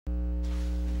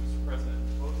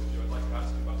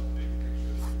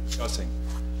discussing.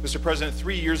 Mr. President,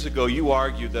 3 years ago, you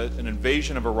argued that an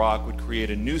invasion of Iraq would create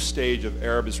a new stage of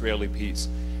Arab-Israeli peace.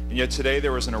 And yet today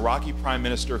there was an Iraqi prime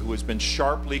minister who has been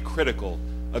sharply critical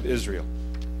of Israel.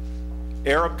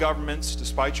 Arab governments,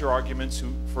 despite your arguments,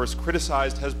 who first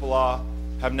criticized Hezbollah,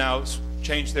 have now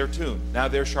changed their tune. Now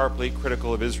they're sharply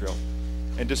critical of Israel.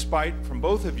 And despite, from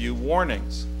both of you,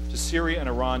 warnings to Syria and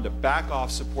Iran to back off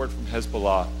support from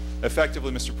Hezbollah,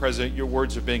 effectively, Mr. President, your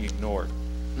words are being ignored.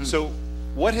 So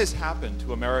what has happened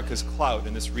to America's clout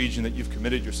in this region that you've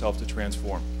committed yourself to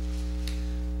transform?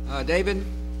 David,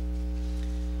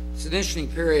 it's an interesting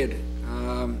period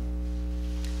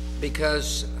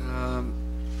because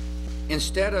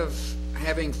instead of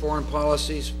having foreign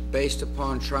policies based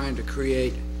upon trying to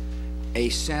create a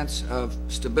sense of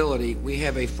stability, we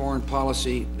have a foreign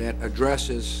policy that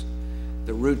addresses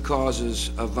the root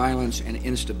causes of violence and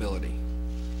instability.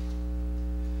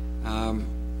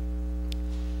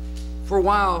 For a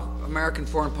while, American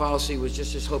foreign policy was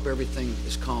just hope everything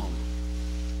is calm,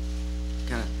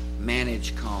 kind of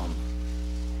manage calm.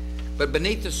 But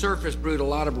beneath the surface brewed a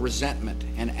lot of resentment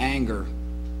and anger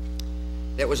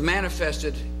that was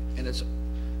manifested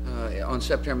on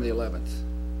September the 11th.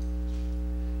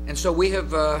 And so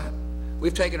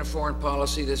we've taken a foreign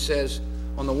policy that says,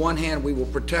 on the one hand, we will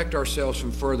protect ourselves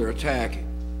from further attack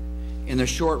in the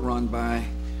short run by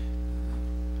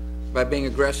being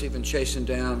aggressive and chasing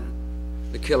down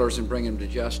the killers and bringing them to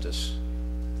justice.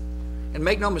 And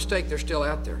make no mistake, they're still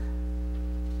out there.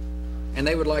 And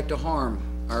they would like to harm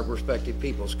our respective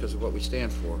peoples because of what we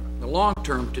stand for. The long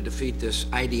term, to defeat this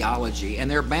ideology,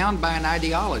 and they're bound by an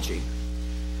ideology.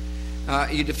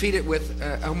 You defeat it with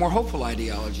a more hopeful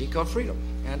ideology called freedom.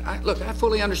 And look, I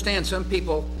fully understand some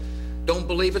people don't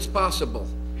believe it's possible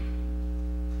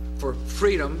for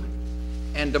freedom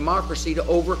and democracy to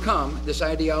overcome this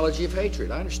ideology of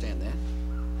hatred. I understand that.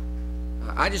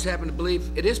 I just happen to believe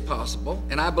it is possible,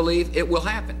 and I believe it will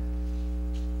happen.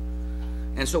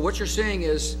 And so what you're seeing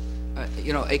is,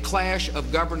 a clash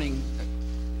of governing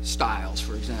styles.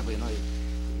 For example,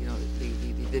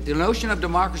 the notion of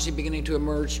democracy beginning to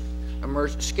emerge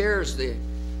scares the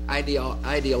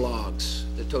ideologues,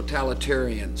 the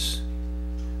totalitarians,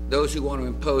 those who want to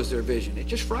impose their vision. It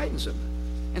just frightens them,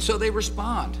 and so they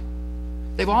respond.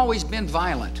 They've always been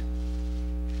violent.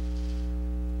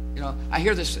 I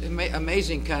hear this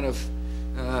amazing kind of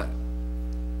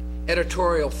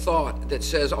editorial thought that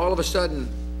says all of a sudden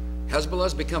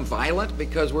Hezbollah's become violent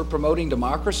because we're promoting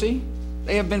democracy.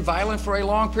 They have been violent for a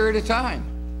long period of time.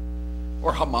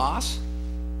 Or Hamas.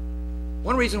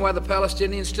 One reason why the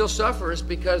Palestinians still suffer is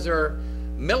because there are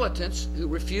militants who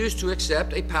refuse to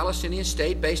accept a Palestinian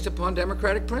state based upon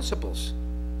democratic principles.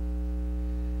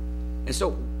 And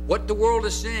so what the world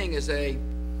is seeing is a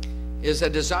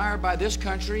desire by this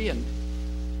country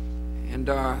and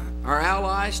our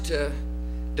allies to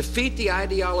defeat the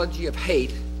ideology of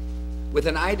hate with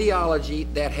an ideology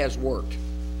that has worked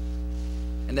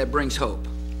and that brings hope.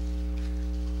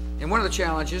 And one of the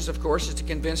challenges, of course, is to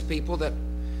convince people that,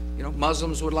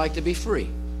 Muslims would like to be free.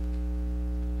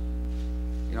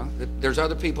 That there's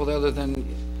other people other than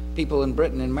people in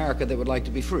Britain and America that would like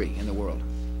to be free in the world.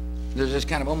 There's this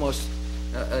kind of almost,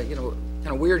 kind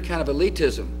of weird kind of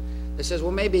elitism that says,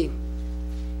 well, maybe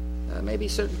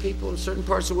certain people in certain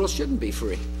parts of the world shouldn't be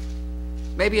free.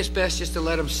 Maybe it's best just to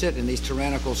let them sit in these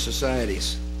tyrannical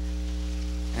societies.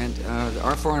 And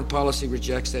our foreign policy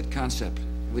rejects that concept.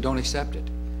 We don't accept it.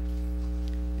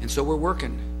 And so we're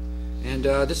working. And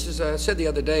this is, I said the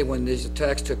other day when these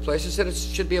attacks took place, I said it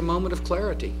should be a moment of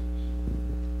clarity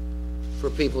for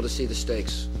people to see the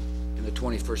stakes in the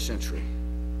 21st century.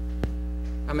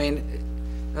 I mean,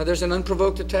 there's an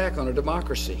unprovoked attack on a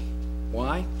democracy.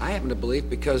 Why? I happen to believe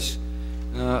because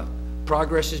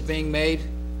progress is being made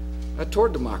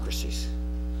toward democracies.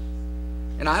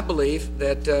 And I believe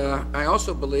that, I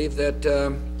also believe that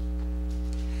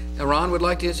Iran would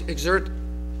like to exert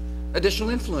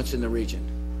additional influence in the region.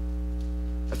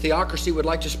 A theocracy would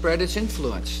like to spread its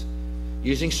influence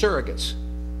using surrogates.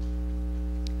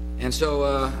 And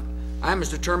so I'm as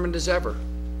determined as ever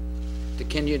to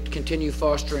continue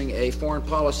fostering a foreign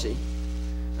policy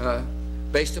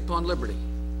based upon liberty.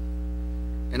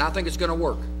 And I think it's going to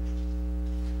work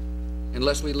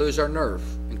unless we lose our nerve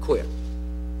and quit.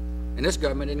 And this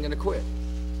government isn't going to quit.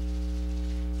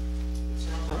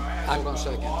 Hold on a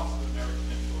second.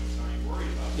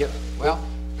 Yeah, well,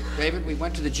 David, we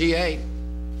went to the G8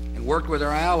 and worked with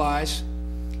our allies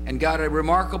and got a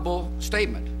remarkable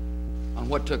statement on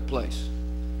what took place.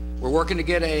 We're working to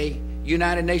get a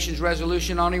United Nations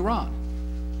resolution on Iran.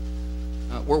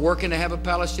 We're working to have a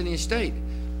Palestinian state.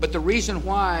 But the reason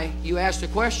why you asked the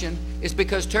question is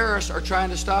because terrorists are trying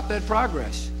to stop that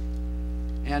progress.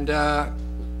 And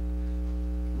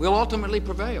we'll ultimately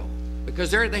prevail,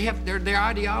 because their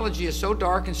ideology is so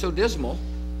dark and so dismal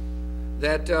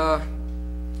that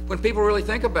when people really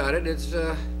think about it,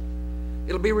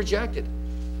 it'll be rejected.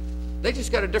 They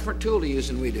just got a different tool to use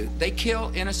than we do. They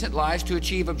kill innocent lives to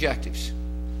achieve objectives.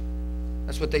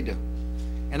 That's what they do.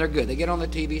 And they're good. They get on the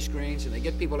TV screens and they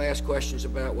get people to ask questions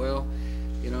about, well,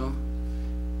 you know,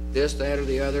 this, that, or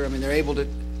the other. I mean, they're able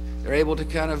to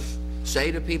kind of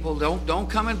say to people, don't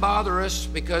come and bother us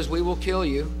because we will kill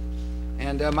you.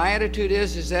 And my attitude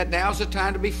is that now's the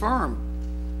time to be firm.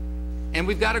 And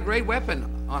we've got a great weapon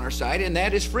on our side, and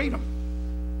that is freedom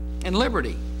and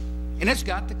liberty. And it's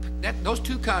got those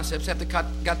two concepts have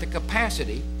got the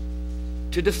capacity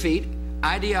to defeat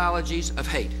ideologies of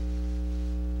hate.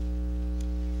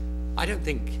 I don't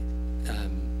think